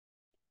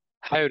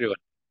Hi everyone.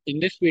 In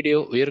this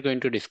video, we are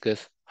going to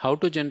discuss how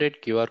to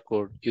generate QR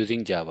code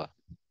using Java.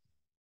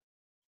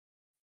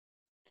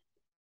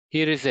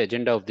 Here is the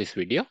agenda of this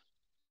video.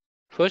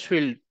 First,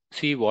 we'll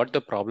see what the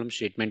problem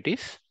statement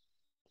is,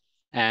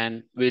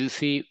 and we'll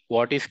see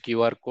what is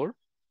QR code,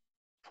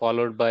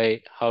 followed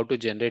by how to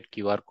generate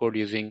QR code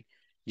using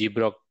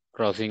zebra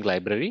crossing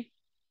library.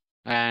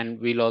 And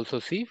we'll also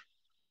see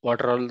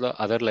what are all the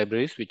other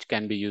libraries which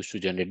can be used to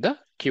generate the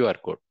QR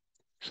code.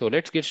 So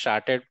let's get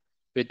started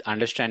with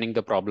understanding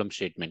the problem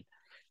statement.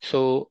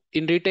 So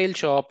in retail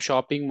shop,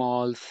 shopping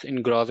malls,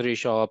 in grocery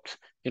shops,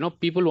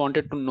 people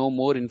wanted to know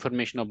more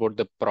information about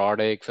the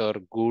products or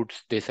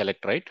goods they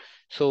select, right?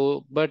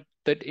 So, but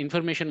that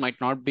information might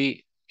not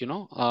be,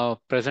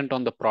 present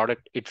on the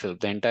product itself,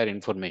 the entire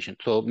information.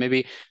 So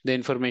maybe the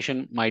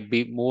information might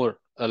be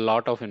a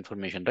lot of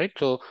information, right?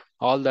 So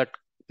all that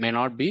may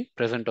not be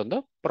present on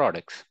the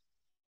products.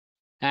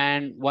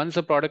 And once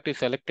the product is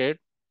selected,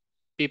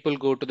 people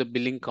go to the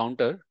billing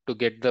counter to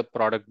get the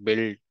product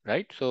billed,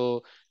 right?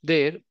 So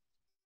there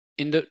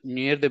in the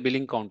near the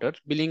billing counter,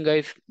 billing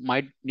guys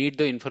might need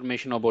the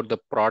information about the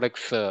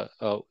products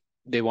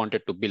they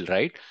wanted to bill,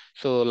 right?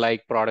 So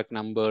like product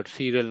numbers,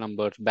 serial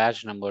numbers,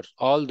 batch numbers,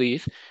 all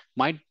these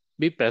might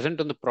be present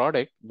on the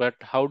product, but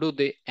how do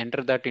they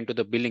enter that into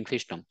the billing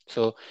system?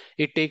 So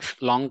it takes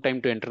long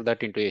time to enter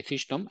that into a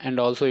system, and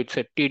also it's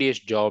a tedious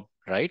job,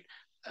 right?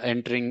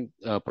 Entering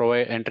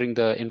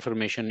the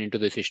information into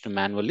the system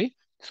manually.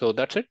 So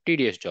that's a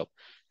tedious job.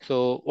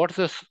 So what's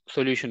the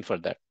solution for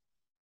that?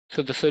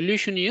 So the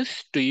solution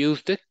is to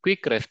use the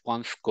quick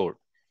response code,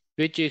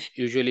 which is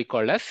usually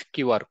called as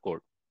QR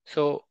code.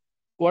 So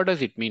what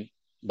does it mean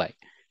by,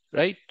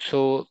 right?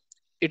 So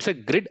it's a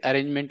grid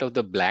arrangement of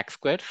the black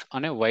squares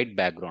on a white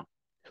background.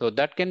 So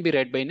that can be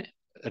read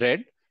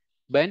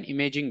by an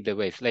imaging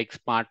device like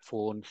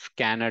smartphones,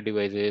 scanner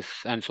devices,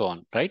 and so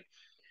on, right?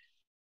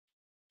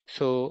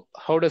 So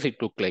how does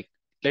it look like?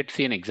 Let's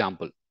see an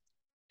example.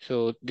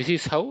 So this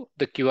is how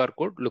the QR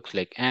code looks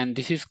like. And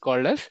this is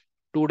called as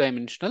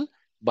two-dimensional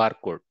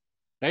barcode,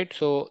 right?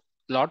 So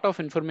lot of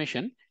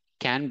information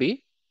can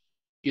be,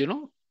 you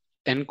know,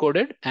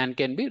 encoded and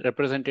can be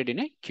represented in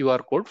a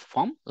QR code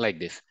form like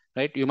this,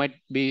 right? You might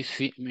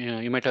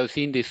have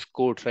seen these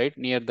codes, right?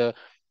 Near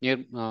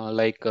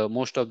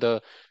most of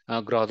the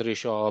grocery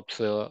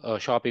shops,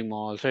 shopping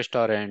malls,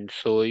 restaurants.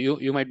 So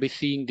you might be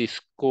seeing these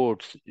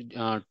codes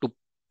to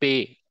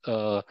pay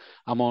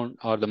amount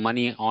or the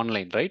money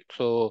online, right?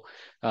 So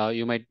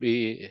you might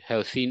be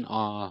have seen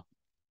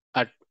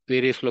at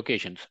various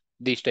locations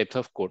these types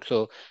of code.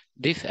 So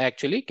this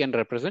actually can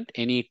represent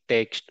any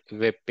text,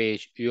 web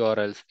page,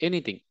 URLs,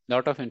 anything.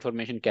 Lot of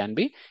information can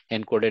be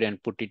encoded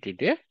and put it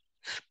into a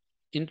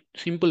in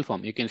simple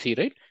form. You can see,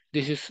 right?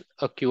 This is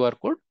a QR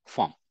code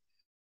form.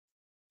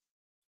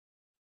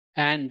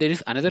 And there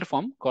is another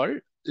form called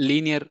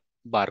linear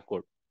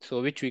barcode.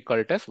 So which we call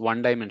it as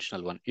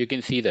one-dimensional one. You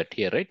can see that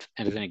here, right?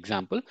 As an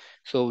example.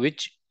 So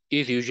which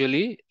is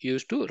usually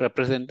used to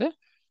represent the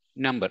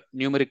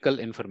numerical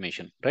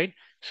information, right?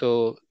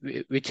 So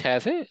which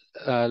has a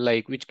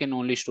which can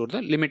only store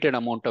the limited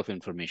amount of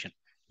information.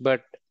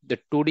 But the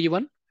 2D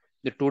one,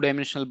 the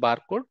two-dimensional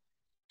barcode,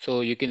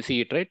 so you can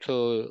see it, right?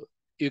 So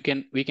we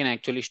can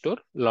actually store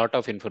a lot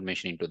of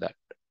information into that.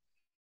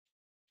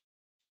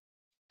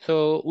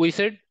 So we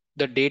said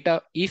the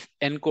data is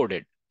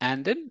encoded,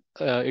 and then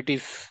it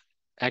is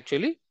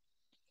actually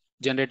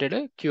generated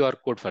a QR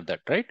code for that,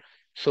 right?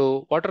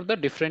 So what are the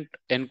different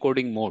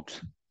encoding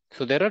modes?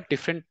 So there are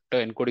different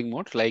encoding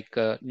modes like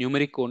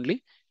numeric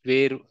only,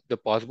 where the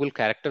possible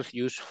characters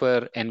used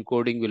for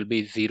encoding will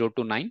be 0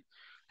 to 9.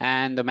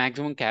 And the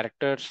maximum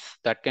characters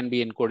that can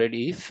be encoded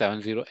is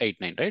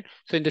 7089, right?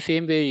 So in the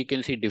same way, you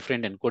can see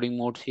different encoding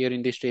modes here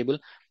in this table.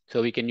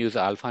 So we can use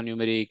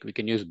alphanumeric, we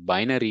can use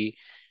binary,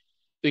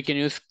 we can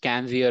use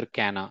Kanzi or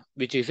Kana,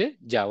 which is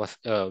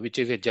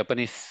a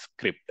Japanese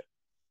script.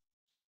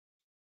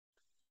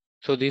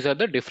 So these are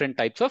the different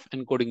types of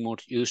encoding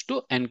modes used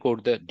to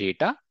encode the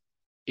data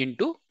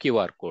into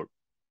QR code.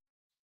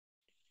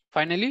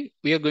 Finally,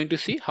 we are going to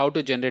see how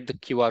to generate the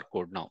QR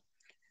code now,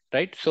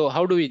 right? So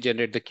how do we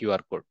generate the QR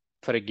code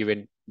for a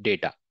given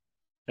data,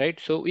 right?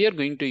 So we are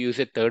going to use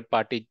a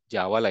third-party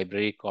Java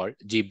library called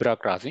Zebra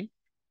Crossing,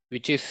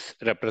 which is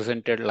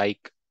represented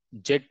like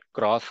Z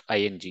cross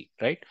ing,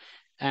 right?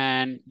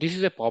 And this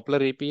is a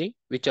popular API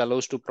which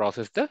allows to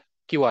process the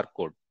QR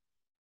code.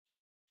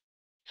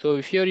 So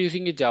if you're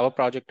using a Java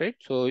project, right?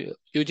 So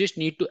you just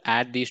need to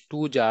add these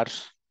two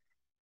jars,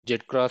 Z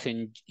cross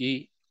ing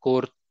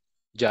core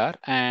jar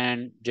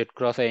and Z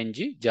cross ing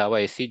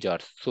Java SC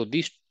jars. So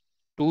these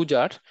two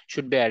jars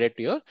should be added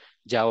to your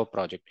Java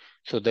project.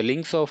 So the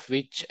links of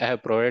which I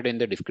have provided in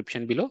the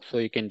description below. So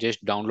you can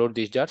just download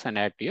these jars and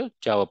add to your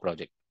Java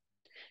project.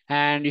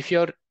 And if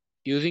you're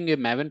using a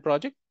Maven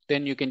project,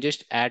 then you can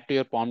just add to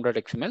your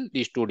pom.xml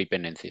these two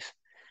dependencies.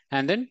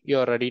 And then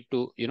you're ready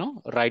to,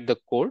 write the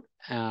code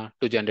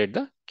to generate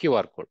the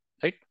QR code,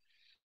 right?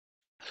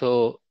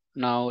 So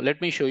now let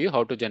me show you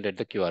how to generate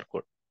the QR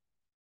code.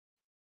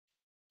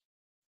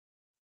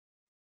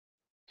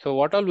 So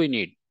what all we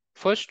need?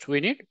 First, we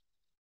need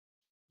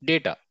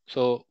data.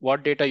 So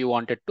what data you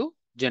wanted to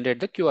generate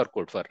the QR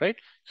code for, right?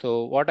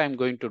 So what I'm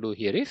going to do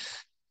here is,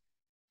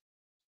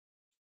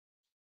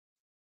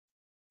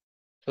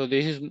 so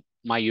this is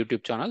my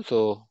YouTube channel.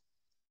 So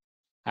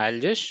I'll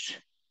just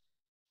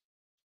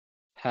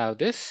have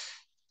this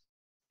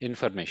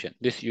information,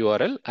 this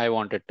URL I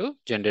wanted to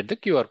generate the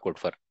QR code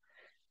for.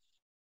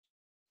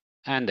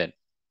 And then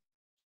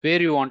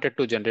where you wanted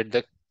to generate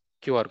the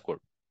QR code.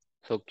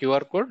 So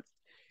QR code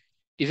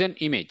is an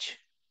image.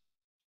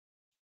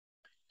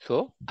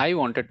 So I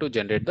wanted to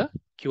generate the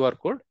QR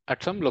code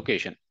at some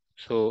location.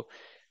 So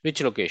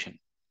which location?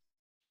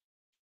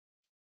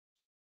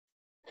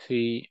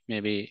 See,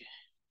 maybe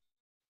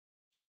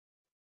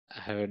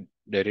I have a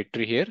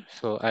directory here.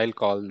 So I'll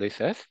call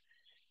this as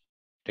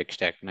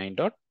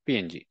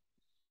techstack9.png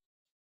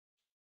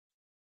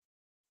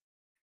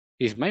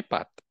is my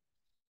path,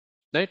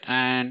 right?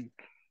 And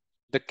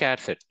the char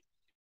set.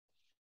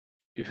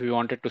 If we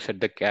wanted to set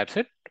the char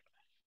set,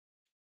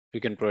 we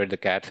can provide the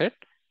char set,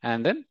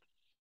 and then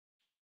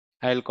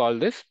I'll call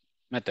this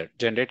method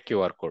generate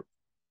QR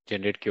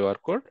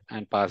code,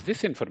 and pass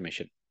this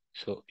information.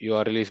 So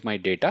URL is my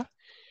data.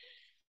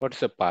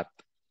 What's the path?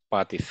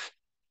 Path is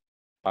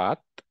path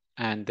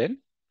and then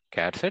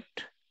char set.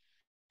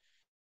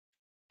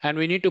 And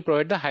we need to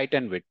provide the height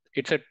and width.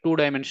 It's a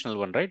two-dimensional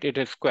one, right? It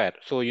is square.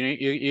 So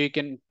you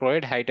can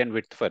provide height and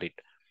width for it.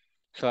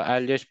 So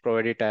I'll just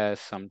provide it as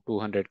some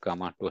 200,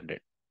 200.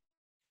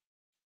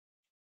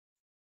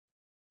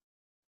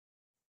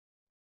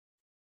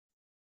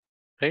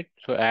 Right?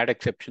 So add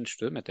exceptions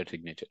to the method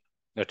signature.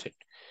 That's it.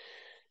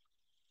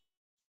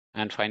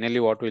 And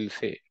finally, what we'll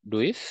say do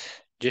is,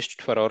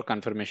 just for our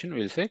confirmation,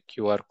 we'll say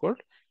QR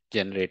code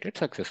generated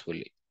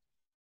successfully.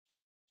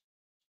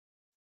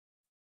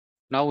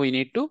 Now we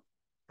need to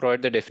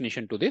provide the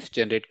definition to this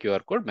generate QR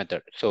code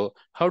method. So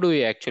how do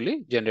we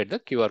actually generate the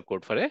QR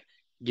code for a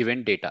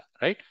given data,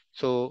 right?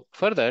 So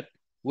for that,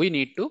 we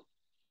need to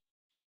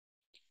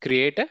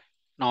create an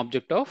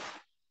object of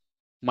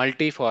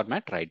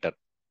multi-format writer.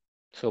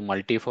 So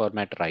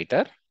multi-format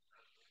writer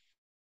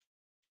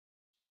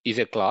is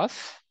a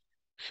class,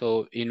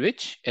 so in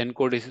which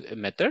encode is a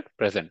method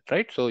present,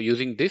 right? So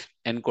using this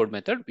encode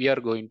method, we are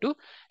going to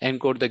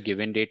encode the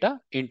given data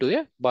into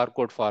a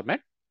barcode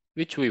format,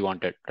 which we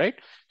wanted, right?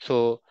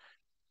 So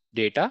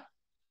data,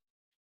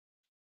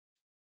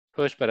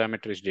 first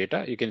parameter is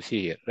data, you can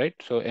see here, right?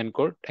 So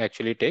encode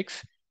actually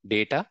takes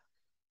data,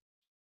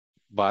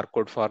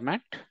 barcode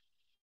format.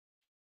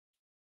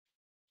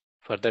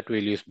 For that,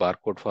 we'll use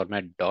barcode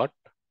format dot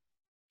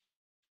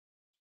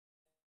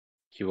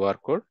QR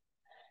code,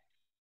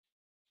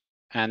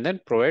 and then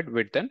provide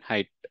width and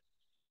height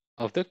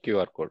of the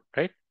QR code,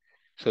 right?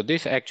 So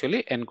this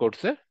actually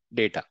encodes the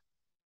data.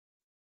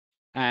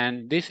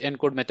 And this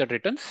encode method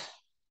returns,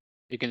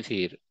 you can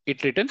see here,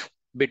 it returns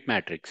bit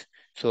matrix.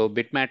 So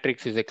bit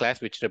matrix is a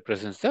class which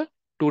represents the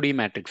 2D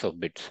matrix of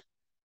bits.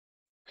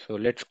 So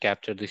let's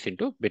capture this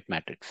into bit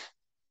matrix.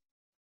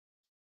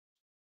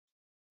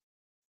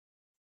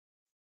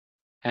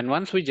 And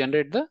once we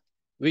generate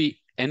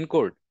we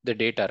encode the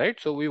data, right?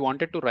 So we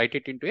wanted to write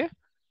it into a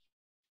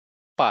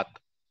path,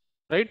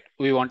 right?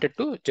 We wanted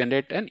to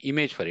generate an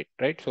image for it,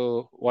 right?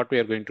 So what we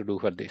are going to do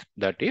for this,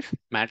 that is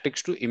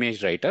matrix to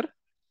image writer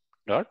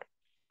dot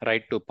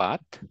write to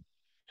path.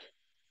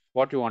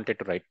 What you wanted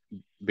to write,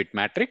 bit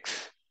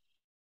matrix,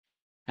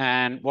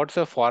 and what's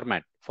the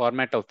format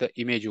of the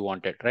image you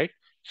wanted, right?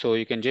 So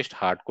you can just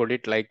hard code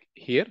it like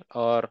here,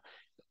 or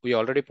we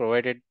already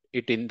provided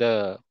it in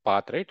the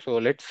path, right? So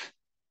let's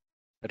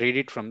read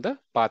it from the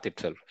path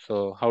itself.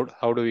 So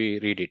how do we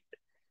read it?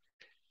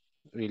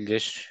 We'll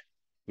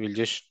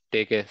just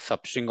take a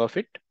substring of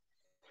it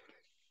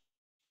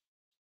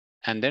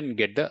and then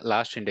get the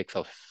last index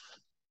of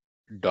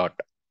dot.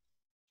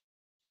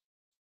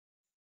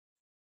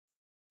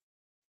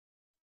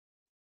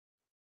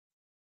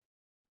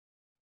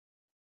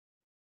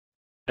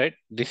 Right?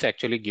 This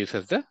actually gives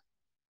us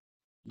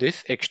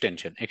this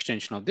extension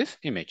of this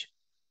image.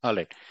 All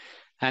right.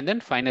 And then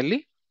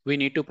finally, we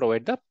need to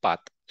provide the path.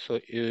 So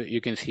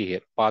you can see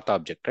here, path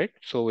object, right?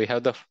 So we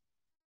have the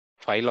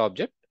file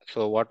object.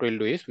 So what we'll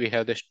do is we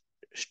have the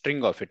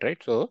string of it,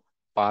 right? So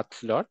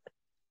paths dot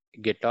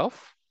get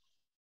off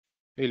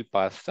will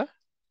pass the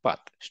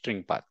path,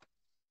 string path.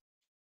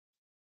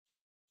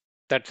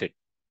 That's it.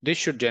 This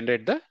should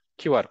generate the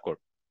QR code.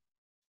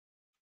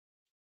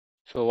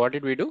 So what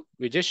did we do?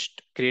 We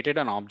just created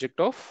an object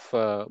of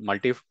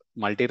multi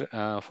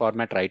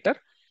format writer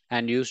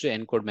and used the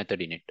encode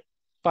method in it.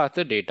 Pass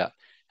the data.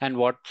 And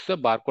what's the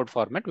barcode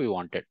format we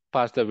wanted?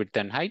 Pass the width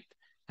and height.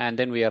 And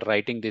then we are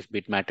writing this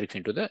bit matrix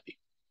into a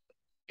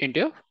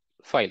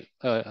file,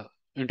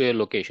 into a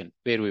location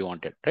where we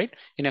wanted, right?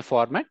 In a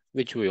format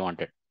which we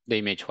wanted, the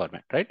image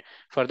format, right?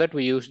 For that,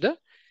 we use the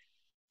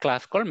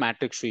class called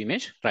matrix to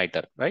image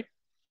writer, right?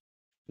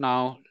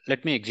 Now,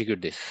 let me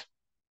execute this.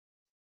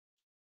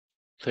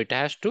 So it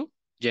has to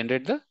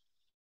generate the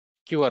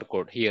QR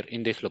code here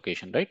in this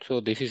location, right? So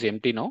this is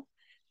empty now,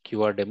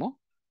 QR demo.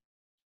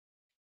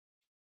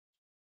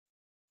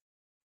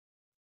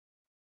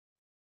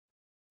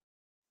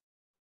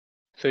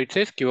 So it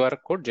says QR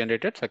code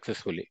generated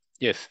successfully.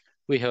 Yes,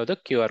 we have the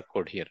QR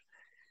code here,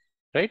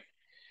 right?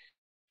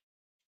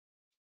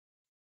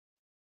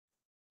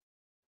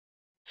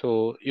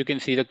 So you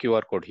can see the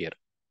QR code here.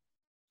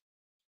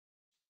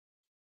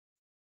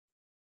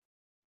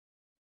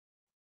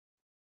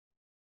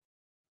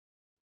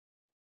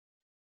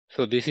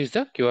 So this is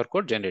the QR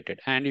code generated.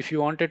 And if you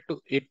wanted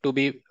it to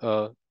be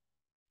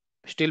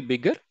still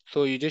bigger,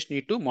 so you just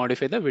need to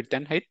modify the width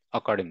and height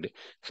accordingly.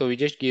 So we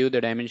just give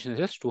the dimensions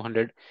as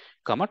 200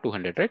 comma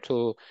 200, right?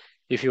 So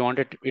if you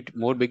wanted it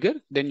more bigger,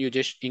 then you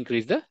just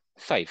increase the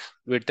size,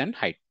 width and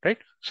height, right?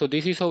 So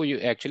this is how you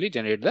actually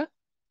generate the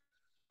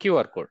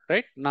QR code,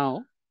 right?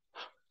 Now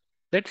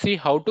let's see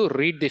how to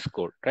read this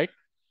code, right?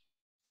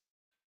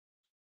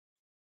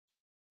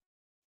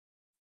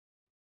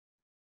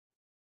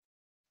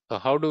 So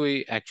how do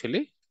we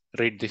actually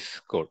read this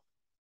code?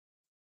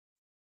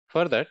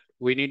 For that,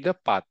 we need the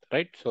path,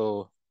 right?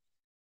 So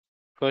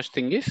first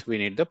thing is we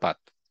need the path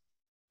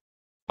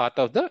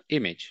of the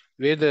image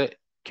where the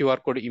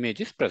QR code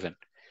image is present.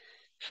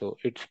 So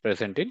it's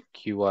present in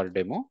QR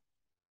demo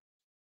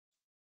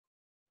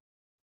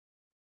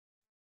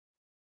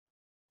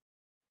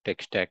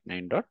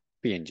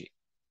textstack9.png,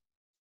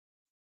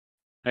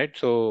 right?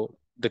 So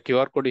the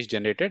QR code is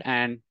generated,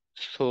 and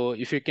so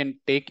if you can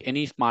take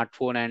any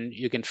smartphone and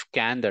you can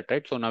scan that,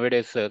 right? So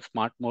nowadays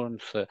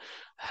smartphones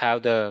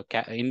have the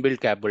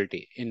inbuilt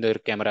capability in their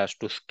cameras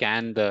to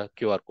scan the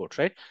QR codes,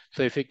 right?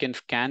 So if you can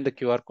scan the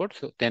QR code,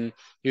 so then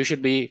you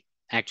should be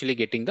actually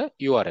getting the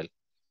URL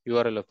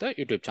of the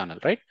YouTube channel,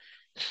 right?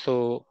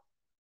 So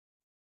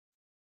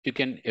you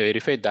can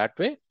verify that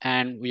way,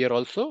 and we are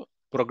also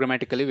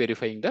programmatically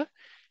verifying the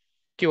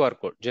QR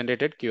code,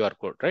 generated QR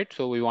code, right?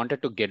 So we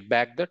wanted to get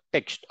back the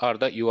text or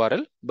the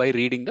URL by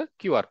reading the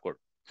QR code.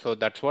 So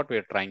that's what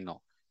we're trying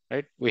now,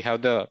 right? We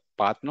have the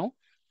path now,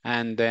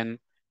 and then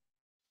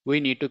we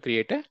need to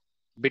create a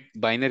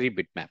binary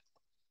bitmap,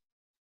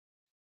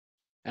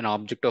 an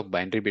object of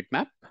binary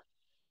bitmap.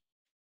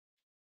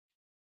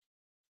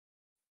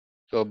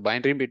 So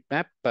binary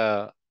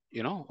bitmap,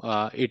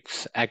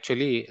 it's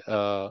actually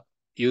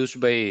used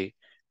by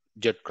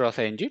jet cross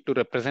ing to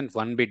represent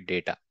 1-bit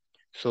data.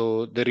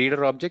 So the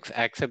reader objects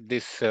accept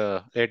this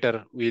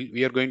later.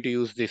 We are going to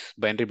use this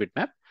binary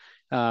bitmap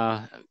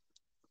uh,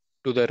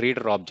 to the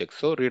reader objects.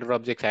 So reader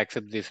objects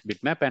accept this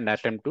bitmap and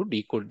attempt to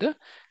decode the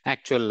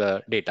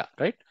actual data,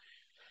 right?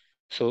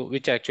 So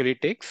which actually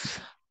takes,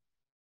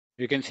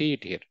 you can see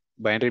it here.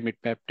 Binary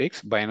bitmap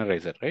takes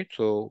binarizer, right?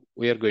 So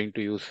we are going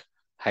to use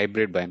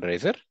hybrid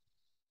binarizer,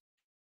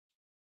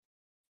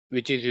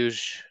 which is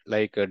used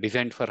like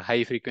designed for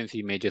high frequency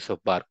images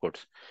of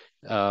barcodes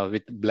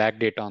with black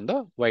data on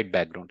the white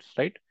backgrounds,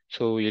 right?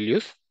 So we'll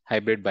use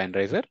hybrid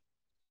binarizer,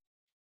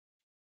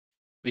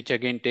 which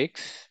again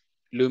takes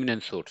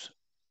luminance source.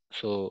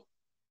 So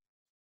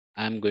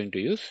I'm going to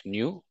use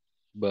new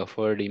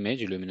buffered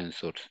image luminance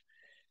source,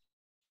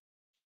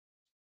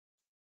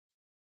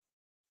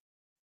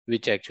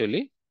 which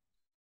actually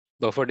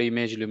buffered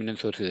image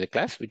luminance source is a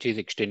class which is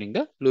extending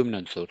the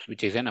luminance source,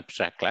 which is an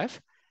abstract class.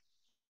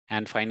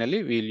 And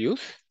finally, we'll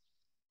use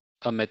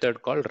a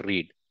method called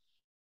read.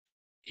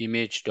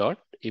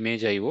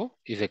 Image.imageIO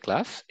is a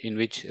class in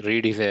which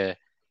read is a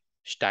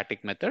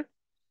static method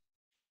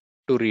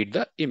to read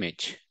the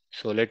image.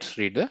 So let's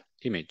read the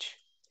image.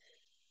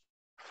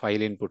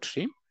 File input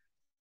stream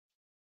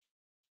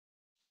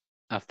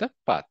of the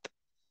path,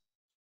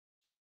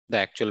 the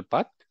actual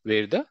path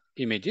where the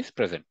image is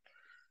present.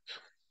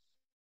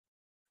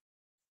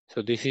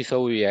 So this is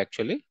how we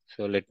actually,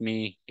 so let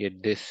me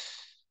get this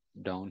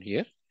down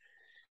here.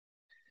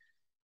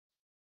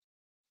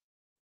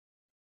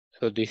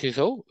 So this is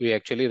how we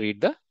actually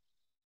read the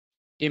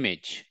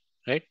image,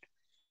 right?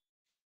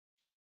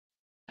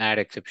 Add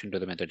exception to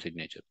the method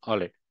signature. All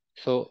right.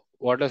 So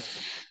what does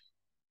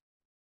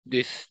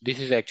this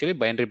is actually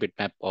binary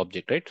bitmap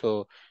object, right?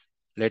 So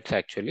let's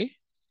actually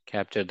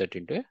capture that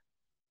into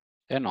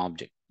an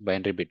object,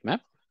 binary bitmap.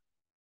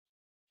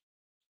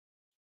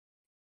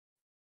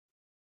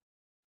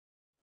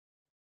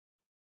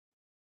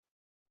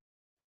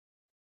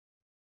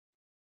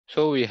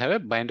 So we have a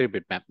binary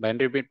bitmap.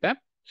 Binary bitmap.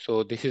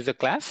 So this is the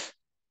class,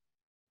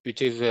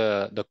 which is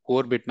the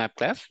core bitmap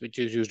class, which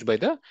is used by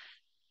the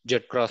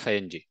jet cross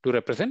ing to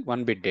represent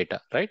 1-bit data,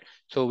 right?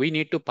 So we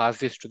need to pass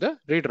this to the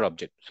reader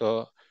object.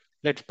 So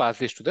let's pass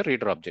this to the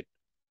reader object.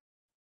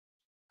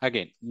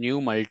 Again,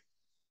 new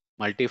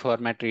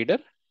multi-format reader.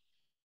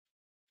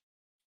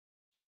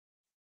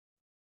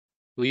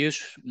 We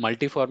use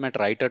multi-format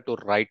writer to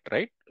write,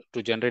 right?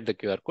 To generate the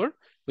QR code.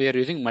 We are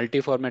using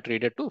multi-format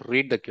reader to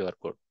read the QR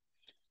code.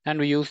 And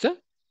we use the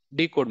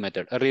decode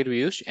method. Earlier we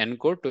used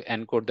encode to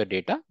encode the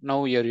data.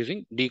 Now we are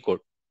using decode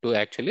to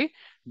actually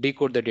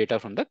decode the data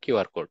from the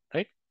QR code,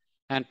 right?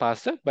 And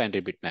pass the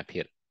binary bitmap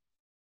here.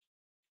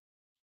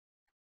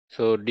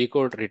 So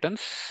decode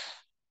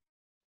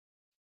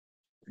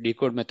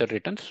method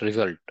returns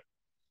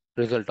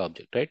result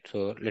object, right?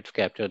 So let's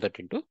capture that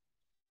into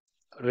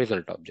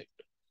result object.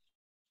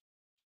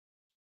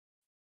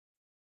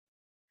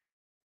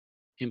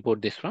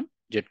 Import this from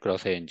jet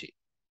cross ing.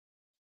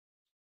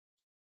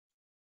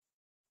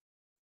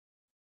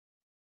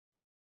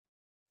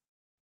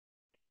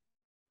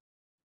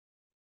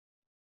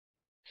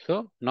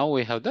 So now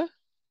we have the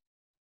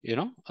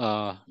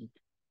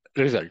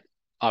result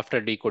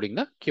after decoding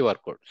the QR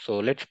code. So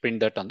let's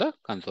print that on the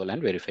console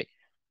and verify.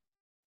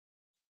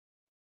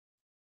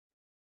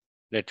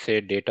 Let's say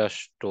data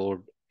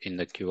stored in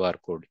the QR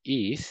code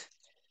is,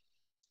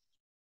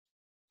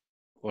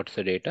 what's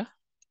the data?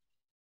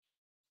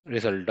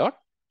 Result dot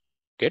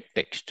get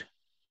text.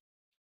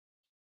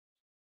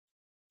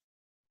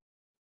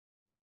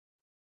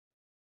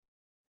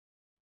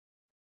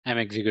 I'm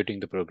executing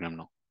the program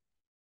now.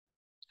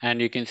 And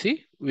you can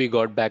see we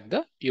got back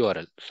the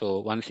URL. So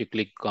once you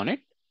click on it,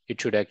 it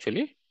should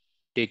actually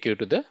take you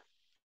to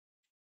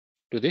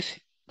this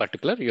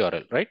particular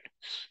URL, right?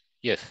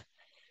 Yes.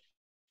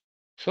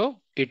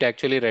 So it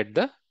actually read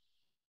the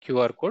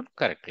QR code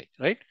correctly,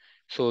 right?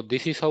 So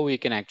this is how we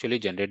can actually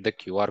generate the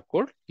QR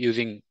code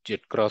using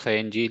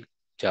JetCrossIng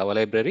Java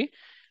library.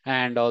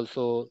 And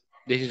also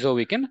this is how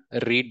we can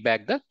read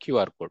back the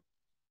QR code,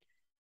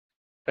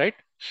 right?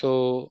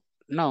 So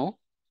now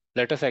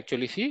let us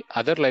actually see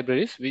other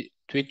libraries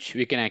which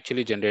we can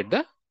actually generate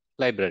the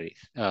libraries,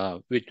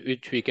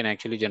 which we can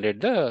actually generate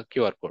the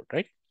QR code,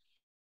 right?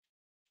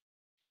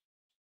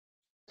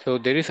 So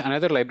there is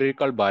another library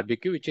called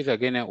Barbecue, which is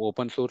again an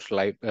open source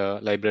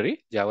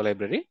library, Java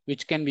library,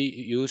 which can be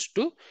used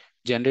to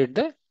generate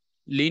the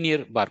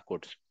linear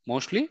barcodes.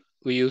 Mostly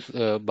we use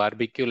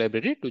Barbecue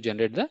library to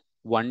generate the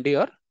 1D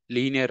or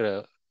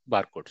linear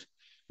barcodes.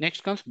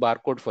 Next comes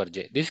barcode for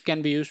J. This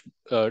can be used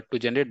to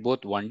generate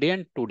both 1D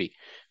and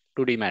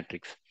 2D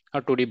matrix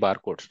or 2D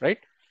barcodes, right?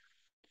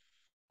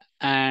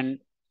 And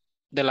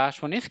the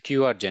last one is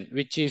QRGen,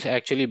 which is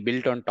actually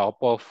built on top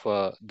of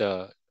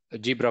the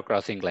zebra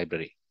crossing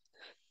library.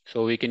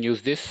 So we can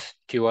use this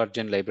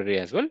QRGen library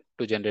as well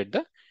to generate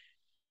the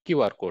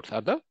QR codes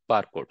or the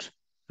barcodes,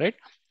 right?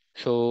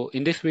 So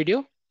in this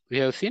video, we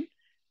have seen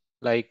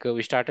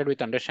we started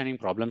with understanding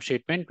problem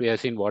statement. We have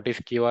seen what is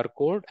QR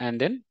code,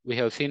 and then we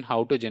have seen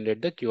how to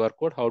generate the QR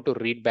code, how to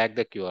read back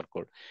the QR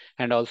code,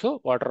 and also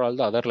what are all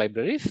the other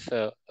libraries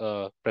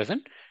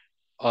present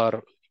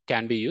or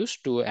can be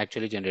used to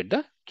actually generate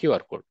the QR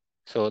code.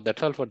 So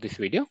that's all for this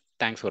video.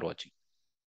 Thanks for watching.